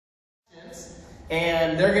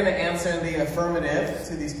And they're going to answer in the affirmative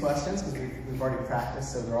to these questions because we've already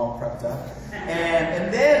practiced, so they're all prepped up.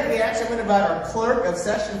 And then we actually went about our clerk of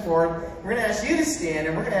session forward. We're going to ask you to stand,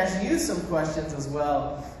 and we're going to ask you some questions as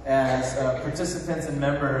well as participants and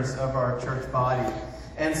members of our church body.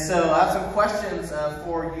 And so I have some questions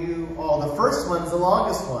for you all. The first one's the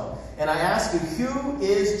longest one. And I ask you, who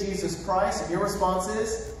is Jesus Christ? And your response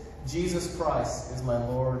is, Jesus Christ is my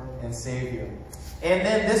Lord and Savior. And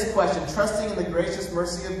then this question, trusting in the gracious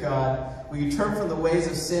mercy of God, will you turn from the ways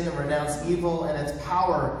of sin and renounce evil and its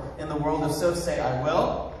power in the world? If so, say, I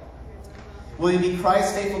will. Will you be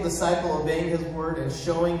Christ's faithful disciple, obeying his word and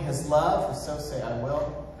showing his love? If so, say, I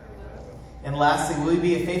will. And lastly, will you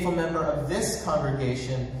be a faithful member of this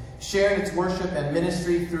congregation, sharing its worship and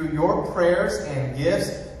ministry through your prayers and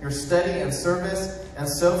gifts, your study and service, and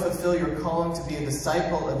so fulfill your calling to be a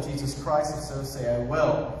disciple of Jesus Christ? If so, say, I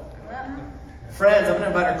will. Friends, I'm going to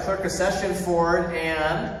invite our clerk of session forward,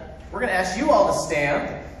 and we're going to ask you all to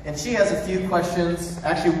stand. And she has a few questions,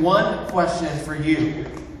 actually one question for you.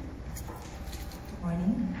 Good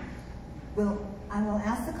morning. I will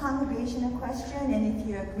ask the congregation a question, and if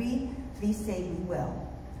you agree, please say we will.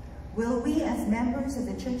 Will we, as members of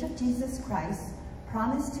the Church of Jesus Christ,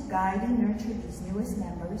 promise to guide and nurture these newest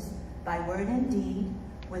members by word and deed,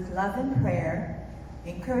 with love and prayer,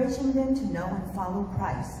 encouraging them to know and follow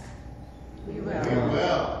Christ? We will. We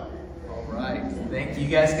will. All right. Thank you. You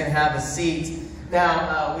guys can have a seat.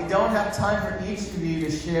 Now, we don't have time for each of you to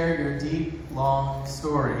share your deep, long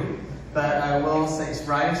story, but I will say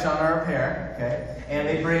Ryan and Sean are a pair, okay? And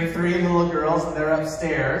they bring 3 little girls, and they're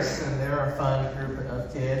upstairs, and they're a fun group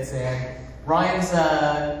of kids. And Ryan's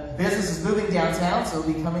business is moving downtown, so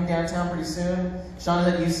he'll be coming downtown pretty soon. Sean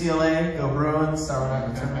is at UCLA, go Bruins, so we're not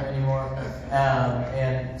in the tournament anymore,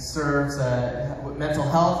 and serves mental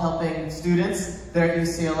health, helping students there at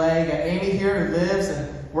UCLA. You got Amy here who lives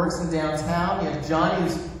and works in downtown. You have Johnny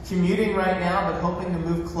who's commuting right now, but hoping to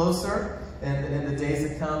move closer in the days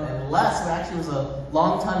to come. And Les, who actually was a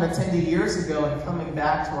long-time attendee years ago and coming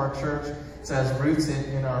back to our church, so has roots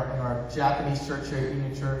in our Japanese church here at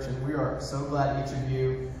Union Church, and we are so glad each of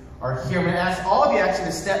you are here. I'm going to ask all of you actually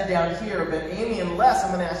to step down here, but Amy and Les,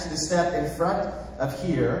 I'm going to ask you to step in front of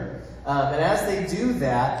here. And as they do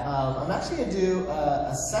that, I'm actually going to do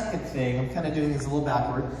a second thing. I'm kind of doing this a little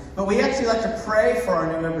backward, but we actually like to pray for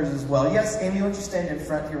our new members as well. Yes, Amy, why don't you stand in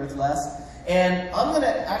front here with Les? And I'm going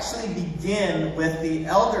to actually begin with the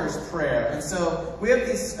elders' prayer. And so we have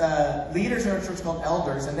these leaders in our church called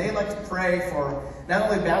elders, and they like to pray for not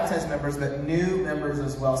only baptized members, but new members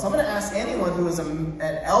as well. So I'm going to ask anyone who is an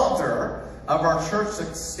elder of our church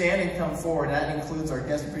to stand and come forward. That includes our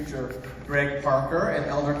guest preacher, Greg Parker, and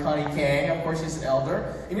Elder Connie Kang. Of course, she's an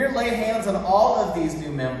elder. And you're going to lay hands on all of these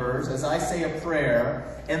new members as I say a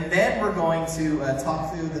prayer. And then we're going to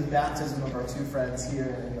talk through the baptism of our 2 friends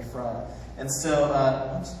here in the front. And so,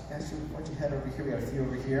 why don't you head over here? We have a few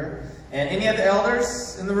over here. And any other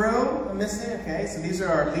elders in the room I'm missing? Okay, so these are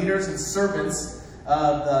our leaders and servants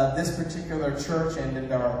of this particular church and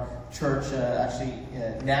in our church actually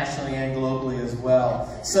nationally and globally as well.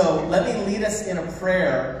 So let me lead us in a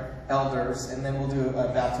prayer, elders, and then we'll do a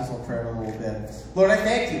baptismal prayer in a little bit. Lord, I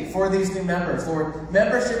thank you for these new members. Lord,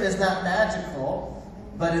 membership is not magical.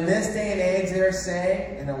 But in this day and age, they're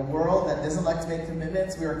saying, in a world that doesn't like to make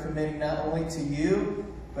commitments, we are committing not only to you,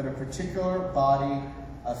 but a particular body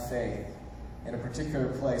of faith, in a particular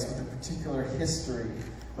place, with a particular history,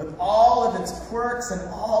 with all of its quirks and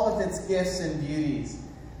all of its gifts and beauties.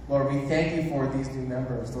 Lord, we thank you for these new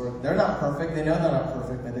members. Lord, they're not perfect. They know they're not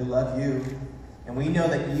perfect, but they love you. And we know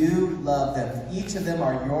that you love them. Each of them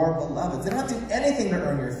are your beloveds. They don't have to do anything to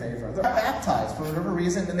earn your favor. They're baptized for whatever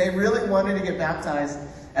reason, and they really wanted to get baptized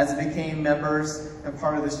as they became members and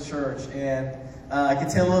part of this church. And I can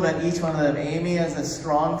tell a little about each one of them. Amy has a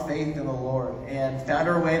strong faith in the Lord and found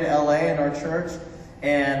her way to LA in our church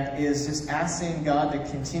and is just asking God to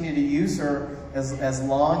continue to use her as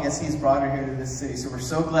long as he's brought her here to this city. So we're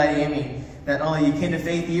so glad, Amy, not only you came to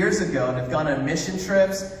faith years ago and have gone on mission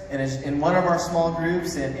trips and is in one of our small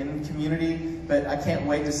groups and in community, but I can't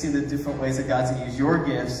wait to see the different ways that God's going to use your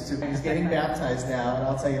gifts. He's getting baptized now, and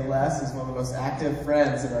I'll tell you, Les is one of the most active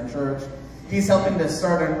friends in our church. He's helping to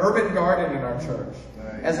start an urban garden in our church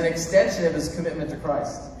as an extension of his commitment to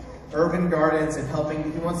Christ. Urban gardens and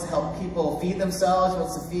he wants to help people feed themselves, he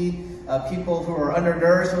wants to feed people who are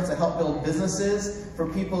undernourished, he wants to help build businesses for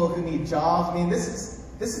people who need jobs. I mean, this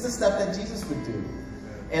is the stuff that Jesus would do.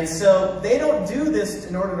 And so they don't do this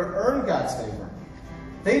in order to earn God's favor.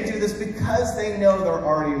 They do this because they know they're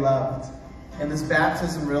already loved. And this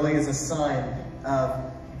baptism really is a sign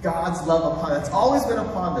of God's love upon them. It's always been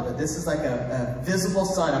upon them, but this is like a visible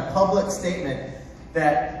sign, a public statement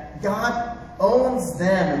that God owns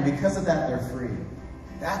them, and because of that, they're free.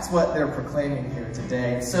 That's what they're proclaiming here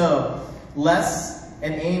today. So, Les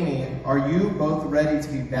and Amy, are you both ready to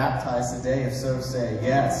be baptized today? If so, say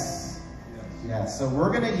yes. Yes. So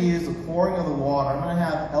we're going to use the pouring of the water. I'm going to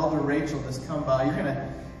have Elder Rachel just come by. You're going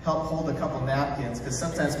to help hold a couple napkins, because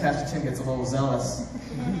sometimes Pastor Tim gets a little zealous.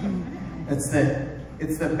 It's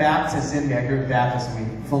the Baptist in me. I grew up Baptist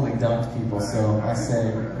and we fully dunked people. So I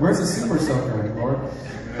say, where's the super soaker, Lord?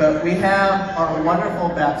 But we have our wonderful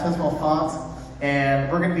baptismal font,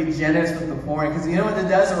 and we're going to be generous with the pouring, because you know what it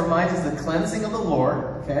does? It reminds us of the cleansing of the Lord,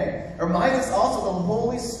 okay? It reminds us also of the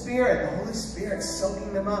Holy Spirit. The Holy Spirit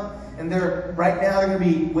soaking them up. And right now they're going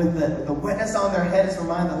to be, with the witness on their head, is a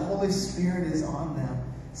reminder the Holy Spirit is on them.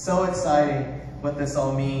 So exciting what this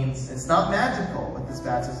all means. It's not magical what this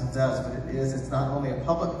baptism does, but it is. It's not only a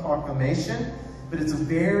public proclamation, but it's a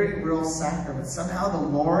very real sacrament. Somehow the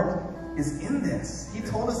Lord is in this. He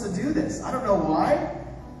told us to do this. I don't know why,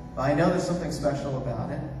 but I know there's something special about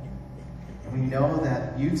it. And we know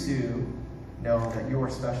that you too know that you are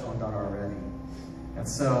special and done already. And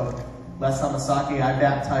so, Les Hamasaki, I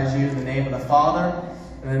baptize you in the name of the Father,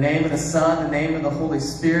 in the name of the Son, in the name of the Holy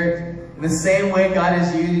Spirit. In the same way God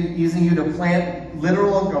is using you to plant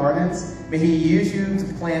literal gardens, may He use you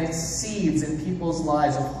to plant seeds in people's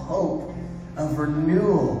lives of hope, of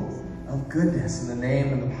renewal, of goodness, in the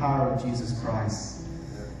name and the power of Jesus Christ.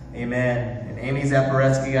 Amen. And Amy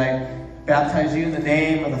Zaporetsky, I baptize you in the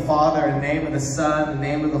name of the Father, in the name of the Son, in the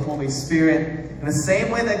name of the Holy Spirit. In the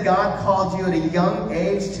same way that God called you at a young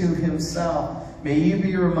age to Himself, may you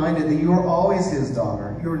be reminded that you are always His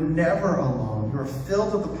daughter. You are never alone. You are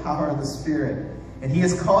filled with the power of the Spirit. And He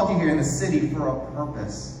has called you here in the city for a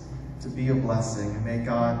purpose, to be a blessing. And may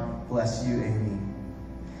God bless you, Amy.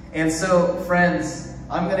 And so, friends,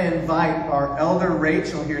 I'm going to invite our Elder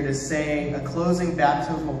Rachel here to say a closing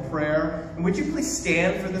baptismal prayer. And would you please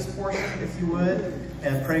stand for this portion, if you would,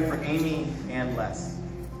 and pray for Amy and Les.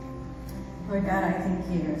 Lord God, I thank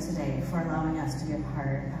you today for allowing us to be a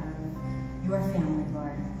part of your family,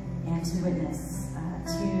 Lord, and to witness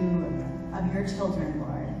of your children,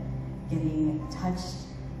 Lord, getting touched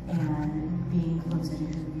and being closer to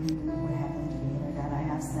who you would have them to be. Lord God, I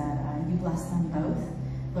ask that you bless them both.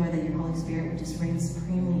 Lord, that your Holy Spirit would just reign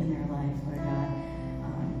supremely in their life, Lord God.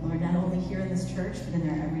 Lord, not only here in this church, but in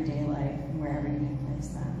their everyday life and wherever you may place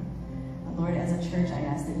them. Lord, as a church, I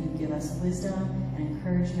ask that you give us wisdom and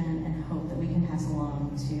encouragement and hope that we can pass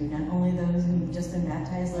along to not only those who have just been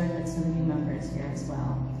baptized, Lord, but to the new members here as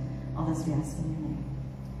well. All this we ask in your name.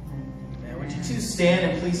 Amen. Would you two stand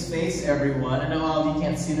and please face everyone? I know all of you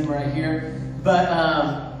can't see them right here, but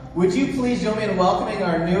would you please join me in welcoming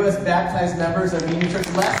our newest baptized members of Union Church,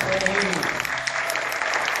 Les and Amy.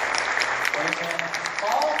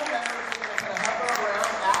 All the members are going to kind of hover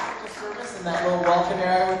around after the service in that little welcome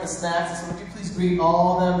area with the snacks. So would you please greet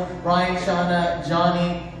all of them? Ryan, Shauna,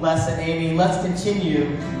 Johnny, Les, and Amy. Let's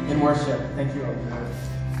continue in worship. Thank you all.